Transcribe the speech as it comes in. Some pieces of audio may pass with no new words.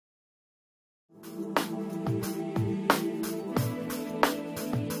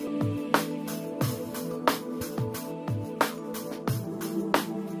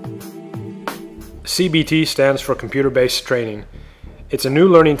CBT stands for computer-based training. It's a new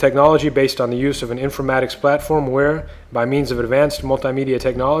learning technology based on the use of an informatics platform where, by means of advanced multimedia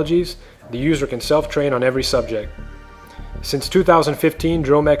technologies, the user can self-train on every subject. Since 2015,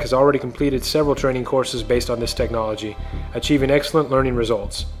 Drillmec has already completed several training courses based on this technology, achieving excellent learning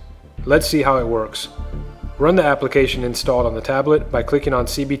results. Let's see how it works. Run the application installed on the tablet by clicking on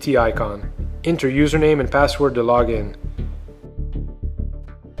CBT icon. Enter username and password to log in.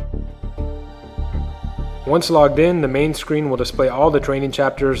 Once logged in, the main screen will display all the training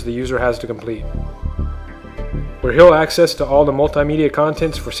chapters the user has to complete, where he'll access to all the multimedia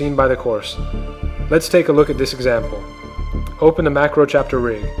contents foreseen by the course. Let's take a look at this example. Open the macro chapter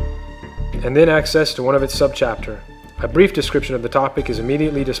rig, and then access to one of its subchapter. A brief description of the topic is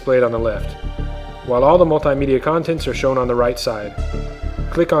immediately displayed on the left, while all the multimedia contents are shown on the right side.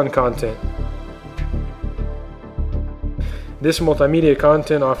 Click on Content. This multimedia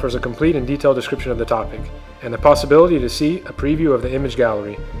content offers a complete and detailed description of the topic, and the possibility to see a preview of the image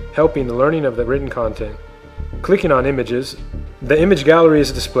gallery, helping the learning of the written content. Clicking on Images, the image gallery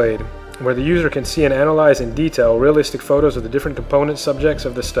is displayed, where the user can see and analyze in detail realistic photos of the different component subjects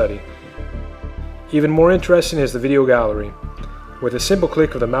of the study. Even more interesting is the video gallery. With a simple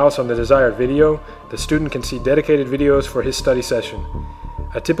click of the mouse on the desired video, the student can see dedicated videos for his study session.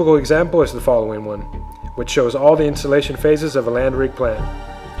 A typical example is the following one, which shows all the installation phases of a land rig plant.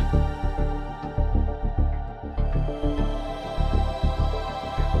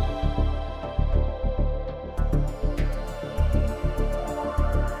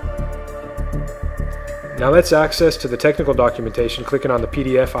 Now let's access to the technical documentation clicking on the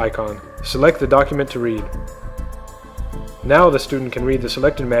PDF icon. Select the document to read. Now the student can read the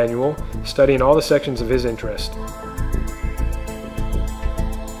selected manual, studying all the sections of his interest.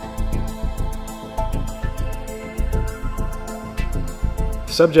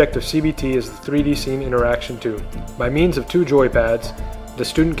 The subject of CBT is the 3D scene interaction 2. By means of two joypads, the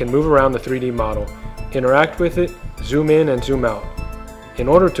student can move around the 3D model, interact with it, zoom in and zoom out, in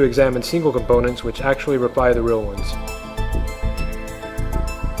order to examine single components which actually reply to the real ones.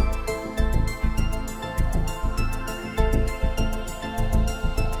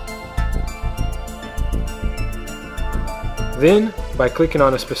 Then, by clicking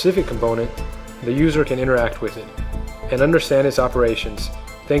on a specific component, the user can interact with it and understand its operations,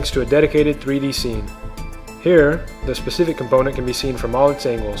 thanks to a dedicated 3D scene. Here, the specific component can be seen from all its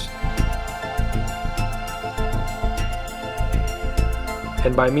angles.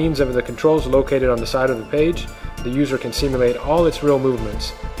 And by means of the controls located on the side of the page, the user can simulate all its real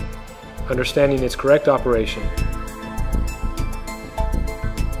movements, understanding its correct operation.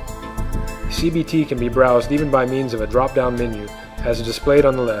 CBT can be browsed even by means of a drop-down menu, as displayed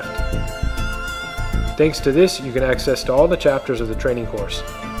on the left. Thanks to this, you can access to all the chapters of the training course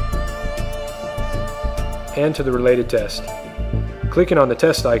and to the related test. Clicking on the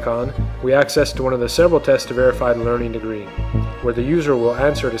test icon, we access to one of the several tests to verify the learning degree, where the user will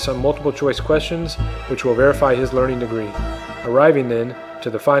answer to some multiple choice questions which will verify his learning degree, arriving then to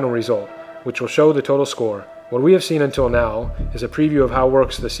the final result, which will show the total score. What we have seen until now is a preview of how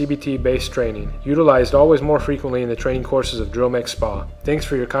works the CBT-based training, utilized always more frequently in the training courses of Drillmec SPA. Thanks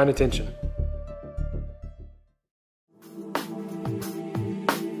for your kind attention.